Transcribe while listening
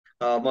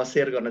म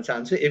शेयर गर्न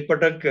चाहन्छु।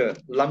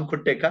 एकपटक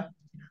लामखुट्टेका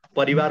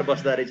परिवार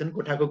बस्दा रहेछन्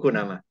कोठाको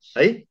कुनामा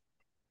है।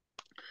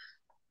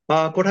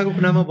 कोठाको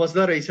कुनामा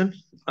बस्दा रहेछन्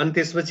अनि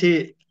त्यसपछि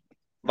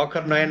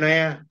भर्खर नयाँ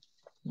नयाँ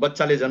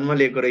बच्चाले जन्म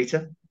लिएको रहेछ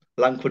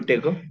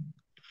लामखुट्टेको।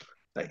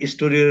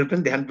 स्टोरीहरू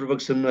पनि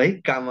ध्यानपूर्वक सुन्नु है,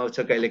 काम आउँछ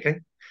कहिलेकाहीँ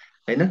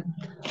हैन।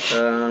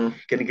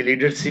 किनकि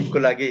लिडरसिपको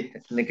लागि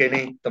निकै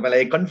नै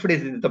तपाईँलाई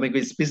कन्फिडेन्स,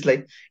 तपाईँको स्पिचलाई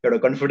एउटा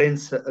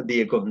कन्फिडेन्स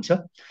दिएको हुन्छ।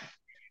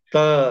 त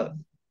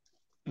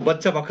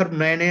बच्चा भर्खर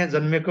नयाँ नयाँ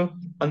जन्मेको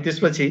अनि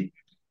त्यसपछि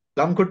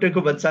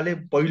लामखुट्टेको बच्चाले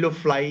पहिलो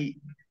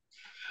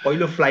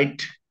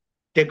फ्लाइट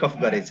टेक अफ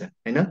गरेछ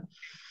हैन,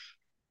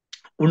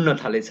 उड्न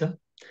थालेछ।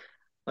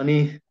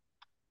 अनि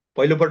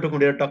पहिलोपटक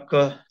उडेर टक्क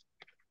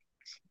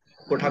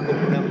कोठाको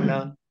कुना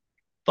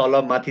तल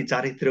माथि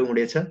चारैतिर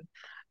उडेछ।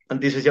 अनि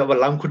त्यसपछि अब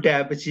लामखुट्टे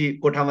आएपछि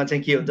कोठामा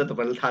चाहिँ के हुन्छ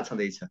तपाईँलाई थाहा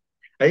छँदैछ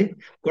है।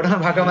 कोठामा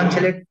भएका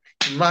मान्छेले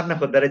मार्न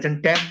खोज्दा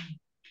रहेछन्, ट्याम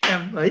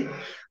ट्याम है,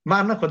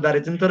 मार्न खोज्दा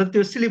रहेछन्, तर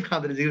त्यो स्लिप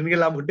खाँदो रहेछ। किनकि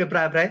लामखुट्टे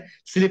प्राय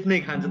स्लिप नै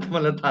खान्छ,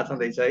 तपाईँलाई थाहा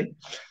छँदैछ है।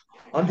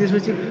 अनि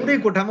त्यसपछि पुरै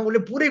कोठामा उसले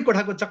पुरै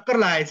कोठाको चक्कर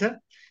लगाएछ।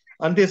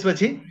 अनि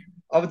त्यसपछि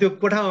अब त्यो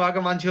कोठामा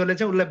भएको मान्छेहरूले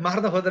चाहिँ उसलाई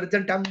मार्न खोज्दो रहेछ,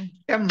 ट्याम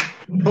ट्याम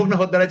ठोक्न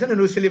खोज्दो रहेछ,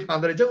 अनि ऊ स्लिप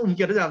खाँदो रहेछ,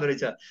 उम्किएर जाँदो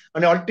रहेछ।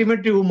 अनि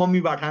अल्टिमेटली ऊ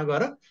मम्मी बाठामा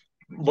गएर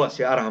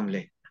बस्यो आरामले।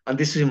 अनि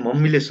त्यसपछि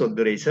मम्मीले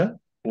सोध्दो रहेछ,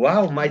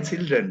 wow my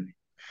children,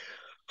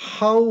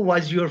 how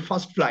was your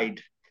first flight?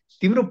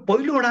 तिम्रो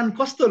पहिलो उडान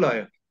कस्तो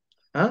लयो?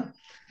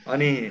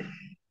 अनि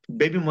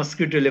बेबी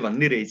मस्किटोले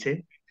भनिदिरहेछ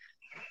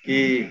कि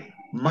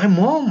my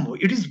momo,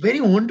 it is very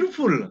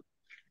wonderful,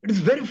 it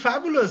is very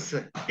fabulous,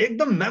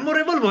 एकदम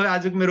मेमोरेबल भयो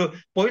आजको मेरो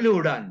पहिलो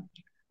उडान।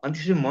 अनि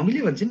त्यसपछि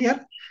मम्मीले भन्छ नि,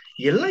 यार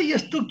यसलाई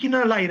यस्तो किन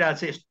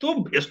लागिरहेछ,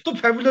 यस्तो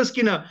फ्याबुलस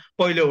किन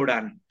पहिलो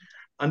उडान?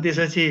 अनि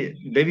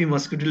त्यसपछि बेबी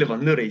मस्किटोले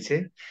भन्दो रहेछ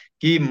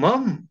कि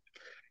मम,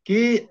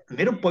 कि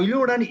मेरो पहिलो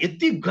उडान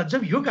यति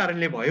गजब यो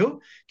कारणले भयो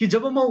कि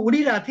जब म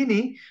उडिरहेको थिएँ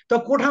नि त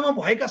कोठामा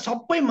भएका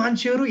सबै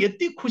मान्छेहरू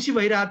यति खुसी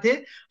भइरहेथे,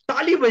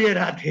 ताली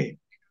बजाइरहेथे।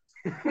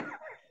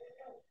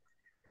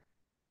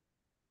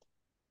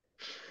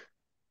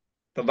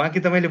 त बाँकी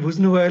तपाईँले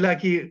बुझ्नुभयो होला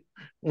कि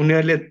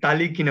उनीहरूले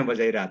ताली किन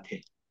बजाइरहेथे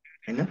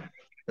हैन।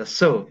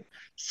 So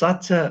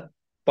such a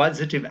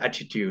positive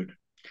attitude,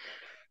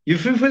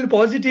 if you feel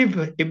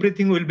positive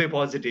everything will be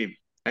positive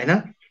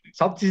हैन।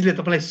 सब चिजले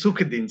तपाईँलाई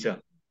सुख दिन्छ।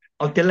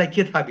 अब त्यसलाई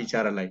के थाहा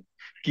बिचारालाई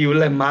कि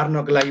उसलाई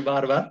मार्नको लागि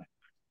बार बार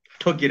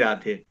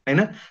ठोकिरहेको थिए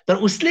हैन। तर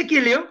उसले के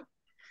ल्यायो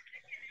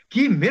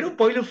कि मेरो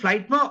पहिलो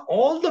फ्लाइटमा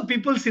all the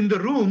people's in the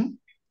room,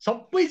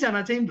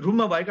 सबैजना चाहिँ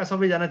रुममा भएका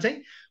सबैजना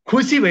चाहिँ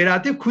खुसी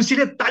भइरहेको थियो,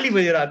 खुसीले ताली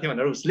बजाइरहेको थियो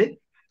भनेर उसले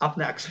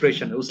आफ्नो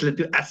एक्सप्रेसन, उसले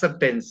त्यो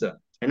एक्सेप्टेन्स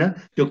हैन,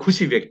 त्यो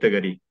खुसी व्यक्त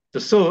गरी।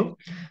 सो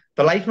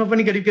त लाइफमा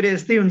पनि करिब करिब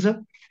यस्तै हुन्छ।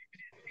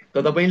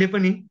 त तपाईँले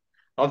पनि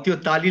अब त्यो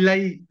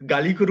तालीलाई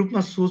गालीको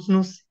रूपमा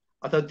सोच्नुहोस्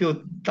अथवा त्यो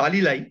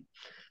तालीलाई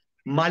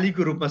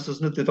मालीको रूपमा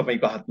सोच्नु, त्यो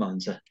तपाईँको हातमा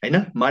हुन्छ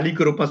हैन।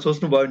 मालीको रूपमा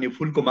सोच्नुभयो भने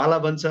फुलको माला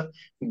बन्छ,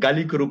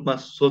 गालीको रूपमा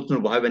सोच्नु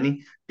भयो भने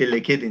त्यसले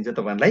के दिन्छ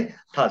तपाईँलाई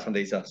थाहा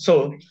छँदैछ।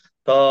 सो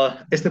त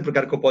यस्तै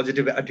प्रकारको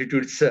पोजिटिभ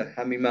एटिट्युड्स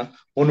हामीमा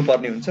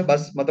हुनुपर्ने हुन्छ।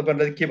 बस म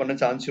तपाईँहरूलाई के भन्न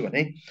चाहन्छु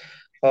भने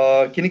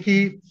किनकि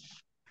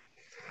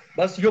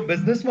बस यो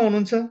बिजनेसमा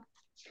हुनुहुन्छ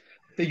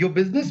त यो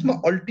बिजनेसमा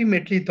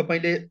अल्टिमेटली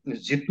तपाईँले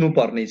जित्नु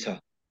पर्ने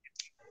छ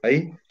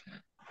है।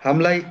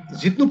 हामीलाई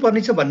जित्नु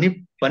पर्ने छ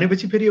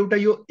भनेपछि फेरि एउटा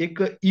यो एक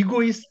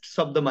इगोइस्ट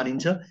शब्द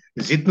मानिन्छ,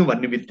 जित्नु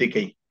भन्ने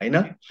बित्तिकै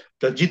हैन।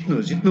 त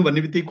जित्नु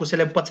भन्ने बित्तिकै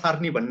कसैलाई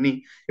पछार्ने भन्ने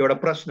एउटा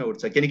प्रश्न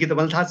उठ्छ। किनकि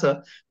तपाईँलाई थाहा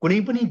छ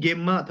कुनै पनि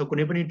गेममा अथवा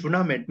कुनै पनि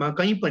टुर्नामेन्टमा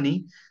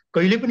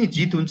कहिले पनि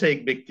जित हुन्छ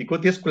एक व्यक्तिको,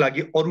 त्यसको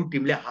लागि अरू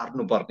टिमले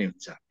हार्नु पर्ने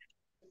हुन्छ,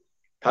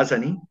 थाहा छ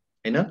नि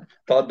हैन।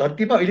 त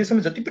धरतीमा अहिलेसम्म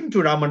जति पनि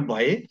टुर्नामेन्ट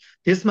भए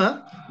त्यसमा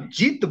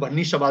जित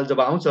भन्ने सवाल जब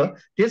आउँछ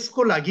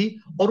त्यसको लागि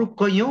अरू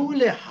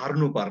कयौंले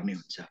हार्नु पर्ने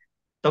हुन्छ,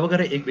 तब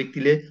गएर एक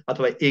व्यक्तिले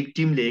अथवा एक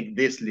टिमले, एक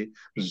देशले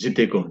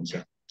जितेको हुन्छ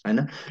हैन।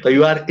 त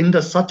you are in the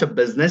such a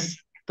business,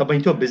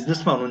 तपाईँ त्यो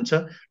बिजनेसमा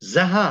हुनुहुन्छ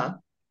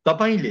जहाँ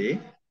तपाईँले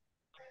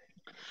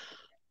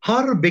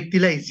हर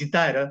व्यक्तिलाई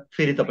जिताएर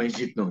फेरि तपाईँ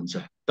जित्नुहुन्छ।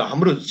 त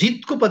हाम्रो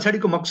जितको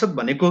पछाडिको मकसद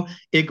भनेको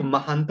एक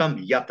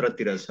महानतम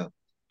यात्रातिर छ,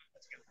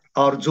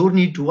 और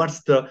जोर्नी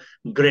टुवर्ड्स द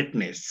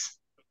ग्रेटनेस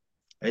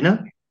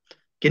हैन।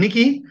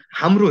 किनकि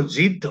हाम्रो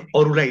जित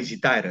अरूलाई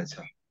जिताएर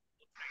छ।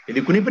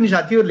 यदि कुनै पनि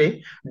साथीहरूले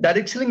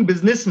डाइरेक्ट सेलिङ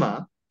बिजनेसमा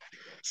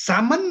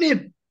सामान्य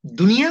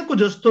दुनियाँको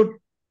जस्तो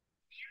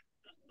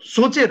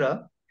सोचेर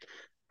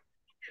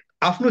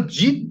आफ्नो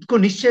जितको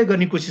निश्चय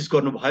गर्ने कोसिस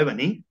गर्नुभयो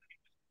भने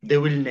दे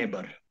विल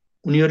नेभर,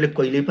 उनीहरूले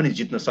कहिल्यै पनि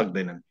जित्न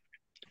सक्दैनन्।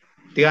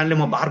 त्यही कारणले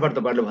म बार बार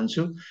तपाईँहरूलाई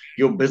भन्छु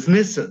यो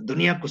बिजनेस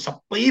दुनियाँको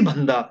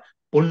सबैभन्दा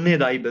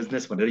पुण्यदायी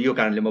बिजनेस भनेर यो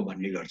कारणले म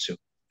भन्ने गर्छु।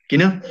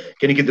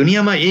 किनकि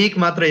दुनियाँमा एक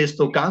मात्र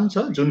यस्तो काम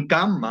छ जुन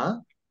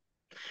काममा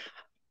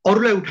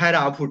अरूलाई उठाएर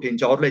आफू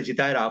उठिन्छ, अरूलाई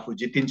जिताएर आफू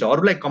जितिन्छ,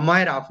 अरूलाई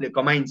कमाएर आफूले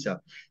कमाइन्छ।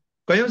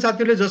 कयौं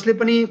साथीहरूले जसले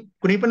पनि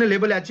कुनै पनि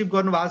लेभल एचिभ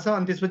गर्नु भएको छ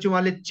अनि त्यसपछि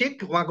उहाँले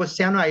चेक उहाँको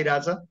सानो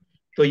आइरहेछ,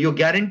 त यो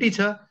ग्यारेन्टी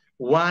छ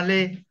उहाँले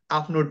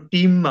आफ्नो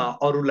टिममा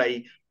अरूलाई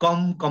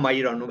कम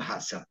कमाइरहनु भएको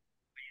छ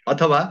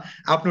अथवा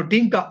आफ्नो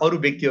टिमका अरू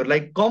व्यक्तिहरूलाई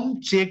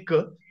कम चेक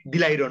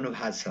दिलाइरहनु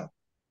भएको छ।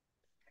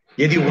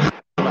 यदि उहाँ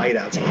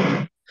आइरहेछ,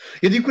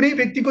 यदि कुनै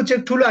व्यक्तिको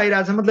चेक ठुलो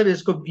आइरहेछ, मतलब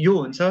यसको यो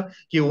हुन्छ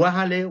कि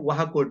उहाँले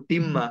उहाँको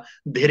टिममा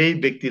धेरै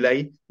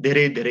व्यक्तिलाई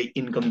धेरै धेरै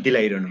इन्कम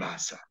दिलाइरहनु भएको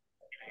छ।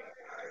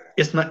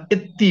 यसमा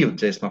यति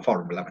हुन्छ यसमा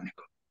फर्मुला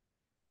भनेको,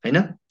 हैन?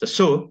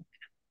 So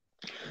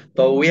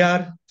we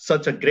are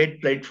such a great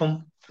platform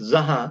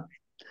जहाँ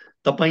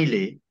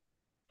तपाईले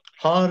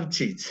हर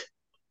चीज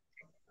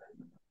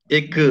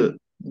एक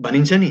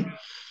भनिन्छ नि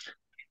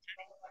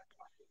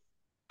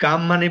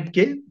काममा नै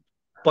के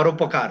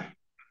परोपकार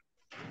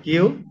के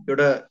हो,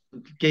 एउटा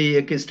केही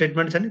एक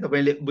स्टेटमेन्ट छ नि,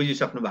 तपाईले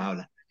बुझिसक्नु भयो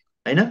होला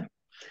हैन?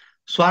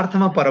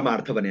 स्वार्थमा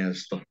परमार्थ भने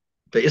जस्तो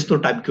त यस्तो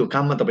टाइपको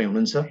काममा तपाई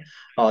हुनुहुन्छ।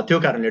 त्यो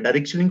कारणले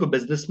डाइरेक्ट सेलिङको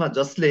बिजनेसमा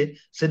जसले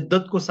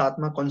शिद्दतको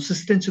साथमा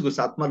कन्सिस्टेन्सीको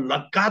साथमा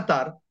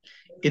लगातार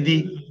यदि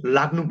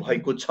लाग्नु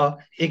भएको छ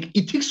एक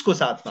इथिक्सको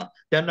साथमा,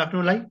 ध्यान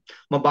राख्नुलाई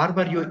म बार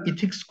बार यो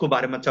इथिक्सको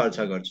बारेमा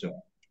चर्चा गर्छु।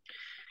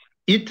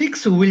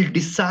 Ethics will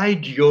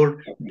decide your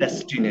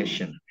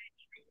destination.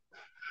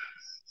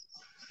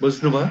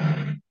 बुझ्नुभयो?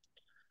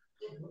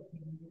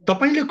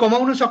 तपाईले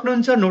कमाउन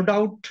सक्नुहुन्छ, नो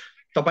डाउट।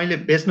 तपाईले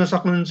बेच्न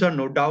सक्नुहुन्छ,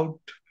 नो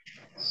डाउट।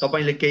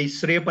 तपाईले केही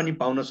श्रेय पनि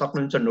पाउन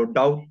सक्नुहुन्छ, नो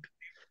डाउट।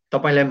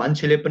 तपाईलाई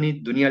मान्छेले पनि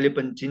दुनियाँले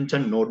पनि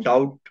चिन्छन्, नो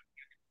डाउट।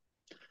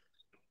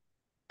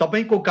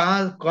 तपाईको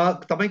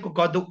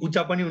कद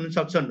उच्चा पनि हुन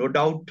सक्छ, नो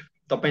डाउट।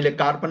 तपाईले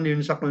कार पनि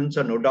लिन सक्नुहुन्छ,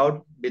 नो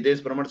डाउट।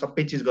 विदेश भ्रमण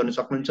सबै चीज गर्न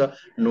सक्नुहुन्छ,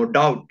 no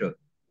doubt.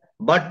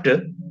 But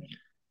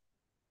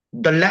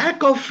the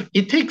lack of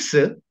ethics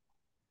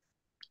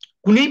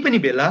कुनै पनि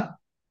बेला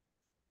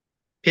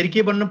फेरि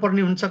के बन्न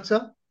पर्ने हुन सक्छ?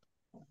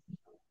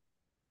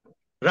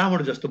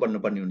 रावण जस्तो बन्न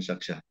पर्ने हुन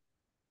सक्छ।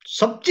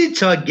 सब चीज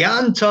छ,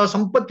 ज्ञान छ,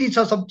 सम्पत्ति छ,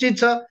 सब चीज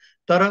छ,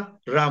 तर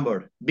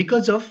Ravan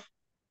because of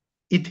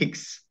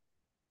ethics.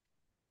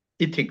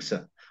 Ethics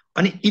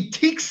अनि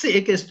इथिक्स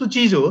एक यस्तो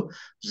चीज हो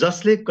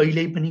जसले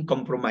कहिल्यै पनि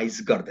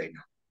कम्प्रोमाइज गर्दैन।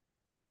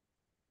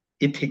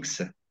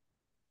 इथिक्स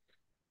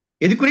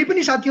यदि कुनै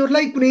पनि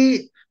साथीहरुलाई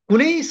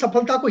कुनै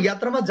सफलताको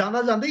यात्रामा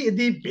जाँदा जाँदै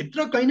यदि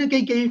भित्र कहीं न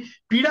कहीं केही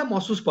पीडा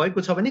महसुस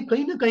भएको छ भने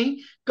कहीं न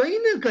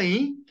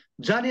कहीं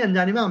जाने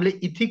अनजानेमा हामीले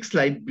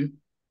इथिक्सलाई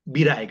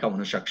बिराएका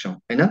हुन सक्छौं,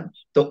 हैन?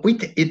 त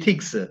विथ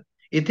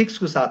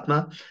इथिक्सको साथमा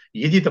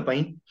यदि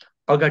तपाई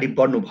अगाडि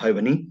बढ्नु भयो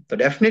भने त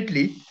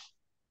डेफिनेटली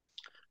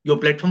यो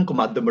प्लेटफर्मको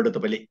माध्यमबाट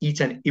तपाईले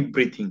इच एन्ड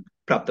एभ्रीथिङ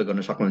प्राप्त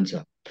गर्न सक्नुहुन्छ।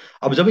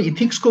 अब जब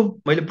इथिक्सको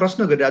मैले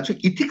प्रश्न गरिरहेको छु,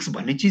 इथिक्स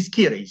भन्ने चीज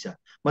के रहेछ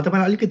म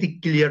तपाईलाई अलिकति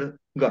क्लियर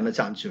गर्न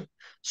चाहन्छु।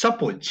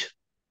 सपोज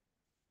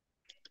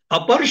अ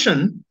पर्सन,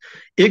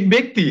 एक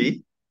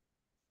व्यक्ति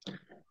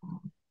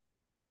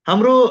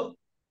हाम्रो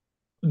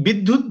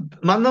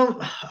विद्युत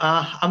मानव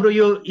हाम्रो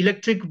यो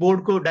इलेक्ट्रिक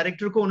बोर्डको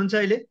डाइरेक्टरको हुनुहुन्छ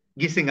अहिले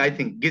गिसिङ, आई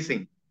थिंक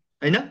गिसिङ,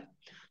 हैन?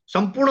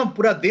 सम्पूर्ण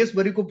पूरा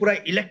देशभरिको पूरा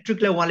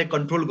इलेक्ट्रिकलाई उहाँले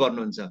कन्ट्रोल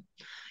गर्नुहुन्छ।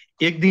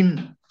 एक दिन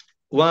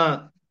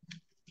उहाँ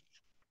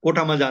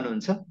कोठामा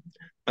जानुहुन्छ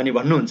अनि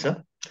भन्नुहुन्छ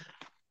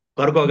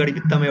घरको अगाडि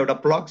भित्तामा एउटा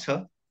प्लग छ,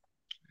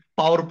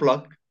 पावर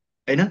प्लग,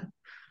 हैन?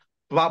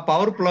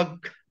 पावर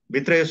प्लग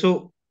भित्र यसो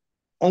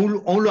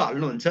औलो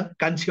हाल्नुहुन्छ,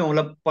 कान्छी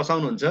औँला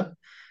पसाउनुहुन्छ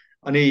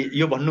अनि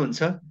यो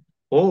भन्नुहुन्छ,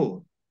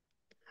 हो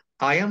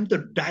I am the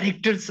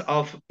directors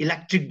of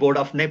electric board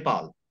of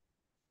Nepal.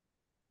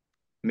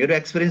 मेरो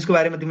एक्सपिरियन्सको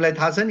बारेमा तिमीलाई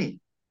थाहा छ नि,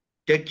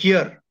 टेक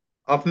केयर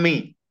अफ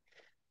मी।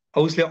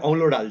 उसले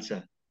औलो डाल्छ,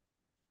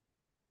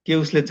 के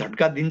उसले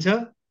झट्का दिन्छ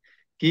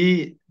कि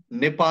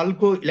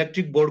नेपालको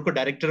इलेक्ट्रिक बोर्डको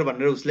डाइरेक्टर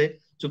भनेर उसले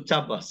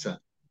चुपचाप बस्छ?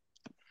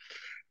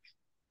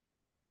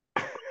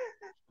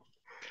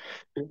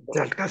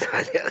 झट्का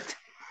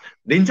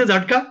दिन्छ,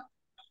 झट्का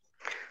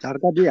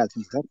दिइहाल्छ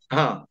सर।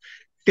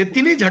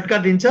 त्यति नै झट्का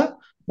दिन्छ,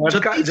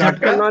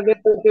 झट्का नदिए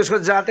त्यसको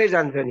जातै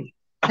जान्छ नि।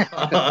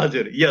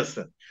 हजुर, यस,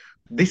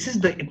 दिस इज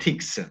द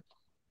इथिक्स।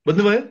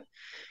 बुझ्नुभयो?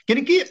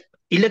 किनकि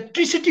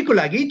इलेक्ट्रिसिटीको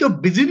लागि, त्यो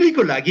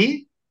बिजुलीको लागि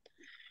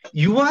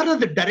you are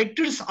the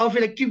directors of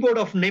electric board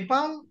of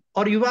Nepal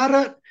or you are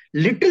a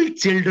little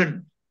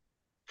children,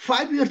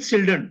 5-year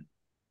children,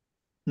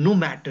 no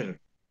matter.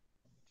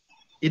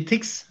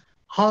 Ethics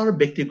हर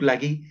व्यक्तिको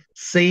लागि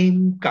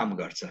सेम काम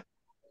गर्छ,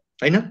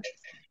 हैन?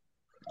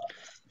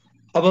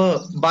 अब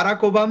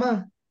बाराक ओबामा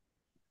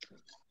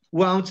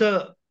उ आउँछ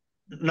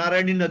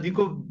नारायणी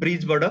नदीको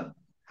ब्रिजबाट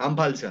हाम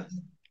फाल्छ,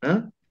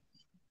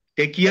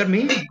 take care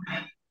me,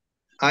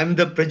 I am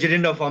the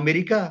president of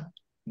America,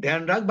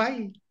 ध्यान राख भाइ,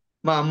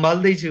 म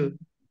हाम्हाल्दैछु।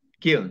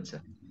 के हुन्छ?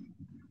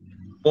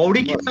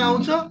 पौडी खेल्न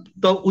आउँछ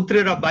त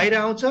उत्रेर बाहिर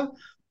आउँछ,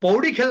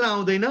 पौडी खेल्न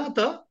आउँदैन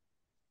त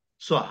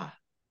स्वाहा।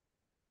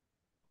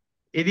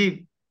 यदि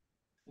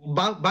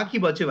बाँकी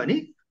बच्यो भने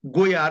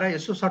गोई आएर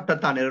यसो सट्टा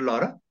तानेर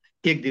लएर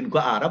एक दिनको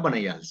आरा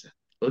बनाइहाल्छ,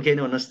 हो कि होइन?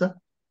 भन्नुहोस् त।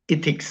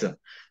 इथिक्स,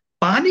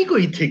 पानीको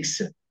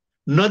इथिक्स।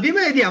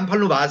 नदीमा यदि हाम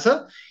फाल्नु भएको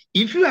छ,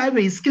 if you have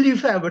a skill,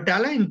 if you have A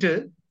talent,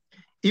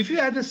 if you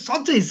have A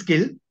such a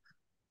skill,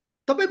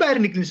 तपाई बाहिर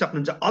निक्लिन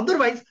सक्नुहुन्छ।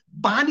 अदरवाइज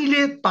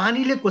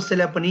पानीले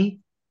कसैलाई पनि,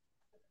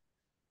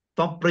 त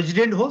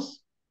प्रेसिडेन्ट होस्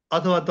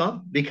अथवा त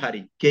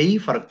भिखारी, केही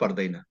फरक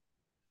पर्दैन।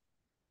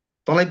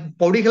 तँलाई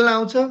पौडी खेल्न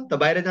आउँछ त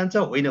बाहिर जान्छ,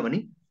 होइन भने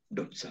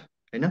डुब्छ।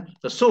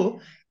 हैन। So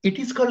it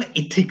is called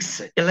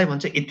ethics, यसलाई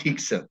भन्छ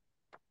इथिक्स।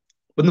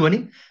 बुझ्नु भने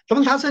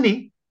तपाईँलाई थाहा छ नि,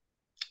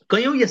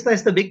 कयौं यस्ता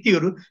यस्ता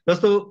व्यक्तिहरू,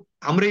 जस्तो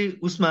हाम्रै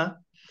उसमा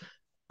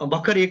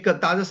भर्खर एक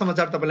ताजा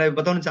समाचार तपाईँलाई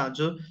बताउन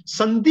चाहन्छु।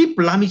 Sandeep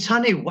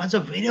Lamichhane was a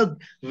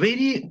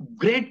very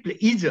great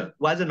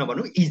was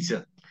नभनौँ is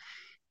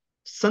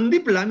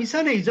Sandeep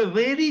Lamichhane is a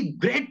very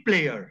great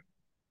player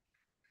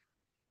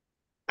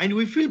and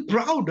we feel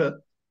proud.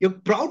 यो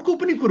प्राउडको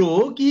पनि कुरो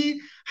हो कि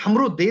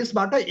हाम्रो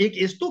देशबाट एक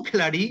यस्तो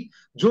खेलाडी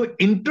जो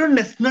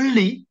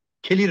इन्टरनेसनली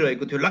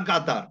खेलिरहेको थियो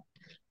लगातार,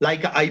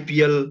 लाइक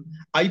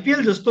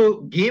आइपिएल जस्तो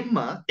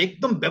गेममा,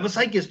 एकदम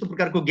व्यावसायिक यस्तो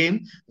प्रकारको गेम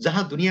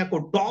जहाँ दुनियाँको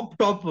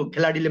टप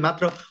खेलाडीले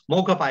मात्र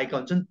मौका पाएका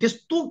हुन्छन्,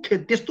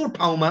 त्यस्तो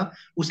ठाउँमा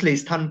उसले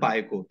स्थान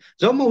पाएको।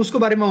 जब म उसको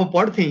बारेमा म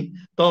पढ्थेँ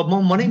त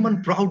म मनै मन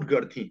प्राउड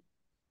गर्थेँ।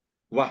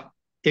 वाह,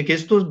 एक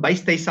यस्तो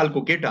 22-23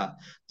 सालको केटा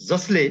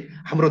जसले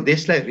हाम्रो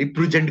देशलाई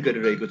रिप्रेजेन्ट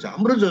गरिरहेको छ।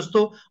 हाम्रो जस्तो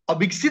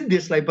अविकसित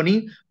देशलाई पनि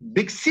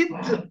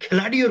विकसित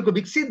खेलाडीहरूको,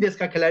 विकसित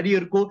देशका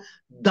खेलाडीहरूको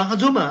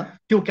दाँजोमा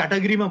त्यो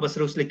क्याटेगोरीमा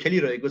बसेर उसले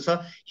खेलिरहेको छ।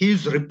 He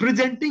is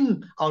representing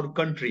our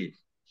country,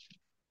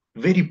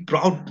 very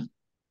proud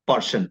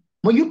person.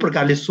 म यो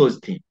प्रकारले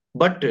सोच्थेँ।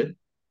 बट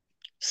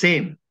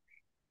सेम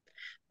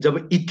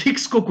जब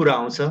इथिक्सको कुरा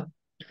आउँछ,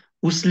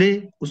 उसले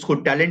उसको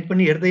ट्यालेन्ट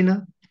पनि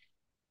हेर्दैन,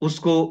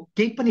 उसको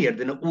केही पनि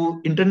हेर्दैन।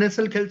 ऊ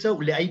इन्टरनेसनल खेल्छ,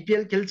 उसले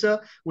आइपिएल खेल्छ,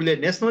 उसले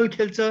नेसनल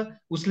खेल्छ,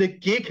 उसले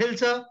के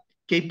खेल्छ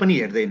केही पनि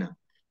हेर्दैन।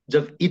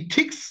 जब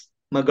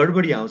इथिक्समा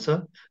गडबडी आउँछ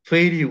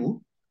फेरि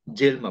ऊ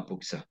जेलमा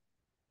पुग्छ,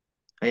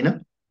 हैन?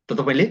 त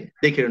तपाईले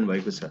देखिरहनु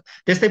भएको छ।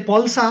 त्यस्तै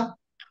पल्सा,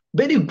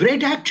 भेरी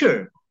ग्रेट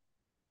एक्टर,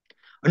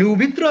 अनि ऊ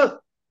भित्र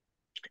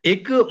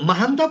एक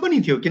महानता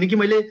पनि थियो। किनकि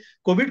मैले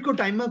कोभिडको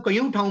टाइममा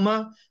कयौं ठाउँमा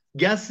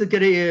ग्यास के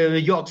अरे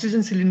यो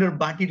अक्सिजन सिलिन्डर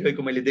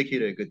बाँटिरहेको मैले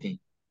देखिरहेको थिएँ।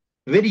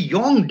 भेरी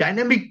यङ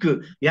डाइनामिक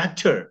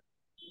एक्टर,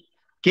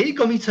 केही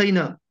कमी छैन,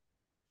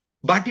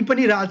 बाटी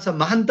पनि रहेछ,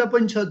 महानता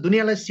पनि छ,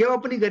 दुनियाँलाई सेवा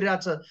पनि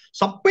गरिरहेछ,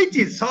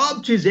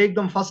 सब चिज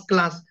एकदम फर्स्ट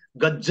क्लास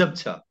गजब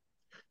छ।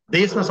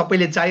 देशमा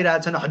सबैले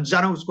चाहिरहेछन्,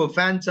 हजारौं उसको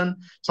फ्यान छन्,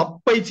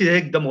 सबै चिज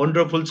एकदम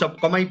वन्डरफुल छ,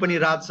 कमाई पनि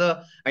रहेछ,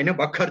 हैन?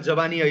 भर्खर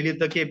जवानी, अहिले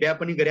त के बिहा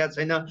पनि गरेको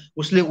छैन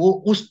उसले।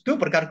 त्यो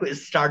प्रकारको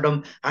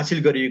स्टारडम हासिल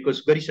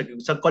गरिसकेको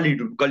छ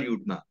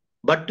कलिउडमा।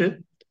 But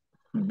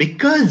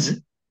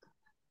because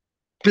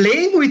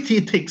playing with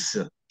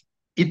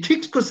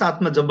ethics को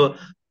साथमा जब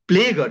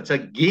प्ले गर्छ,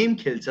 गेम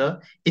खेल्छ,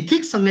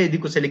 इथिक्ससँग यदि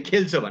कसैले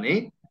खेल्छ भने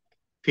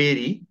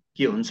फेरि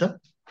के हुन्छ?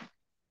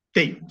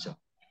 त्यही हुन्छ,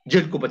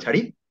 जेलको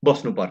पछाडि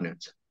बस्नु पर्ने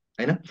हुन्छ,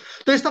 हैन?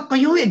 त यस्ता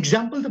कयौं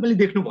एक्जाम्पल तपाईले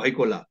देख्नु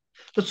भएको होला।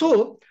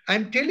 So I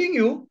am telling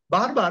you,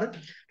 bar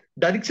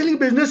direct selling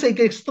business एक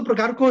यस्तो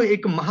प्रकारको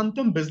एक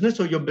महानतम बिजनेस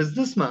हो। यो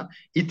बिजनेसमा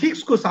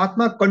इथिक्सको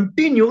साथमा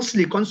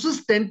कन्टिन्युअसली,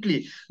 कन्सिस्टेन्टली,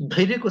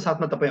 धैर्यको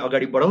साथमा तपाईँ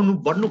अगाडि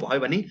बढ्नु भयो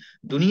भने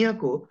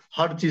दुनियाँको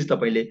हर चिज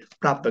तपाईले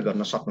प्राप्त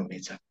गर्न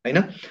सक्नुहुनेछ,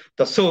 हैन?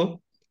 त so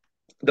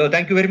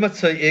thank you very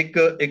much.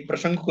 एक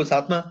प्रसङ्गको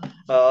साथमा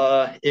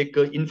एक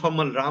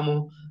इन्फर्मल रामो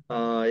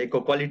एक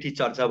क्वालिटी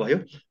चर्चा भयो।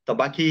 त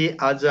बाँकी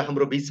आज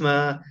हाम्रो बिचमा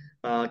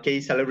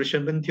केही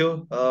सेलिब्रेसन पनि थियो,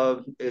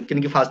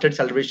 किनकि फास्टेड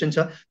सेलिब्रेसन छ,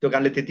 त्यो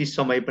कारणले त्यति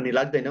समय पनि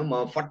लाग्दैन।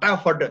 म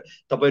फटाफट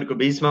तपाईहरुको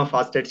बिचमा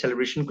फास्टेड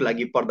सेलिब्रेसनको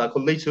लागि पर्दा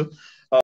खोल्दैछु।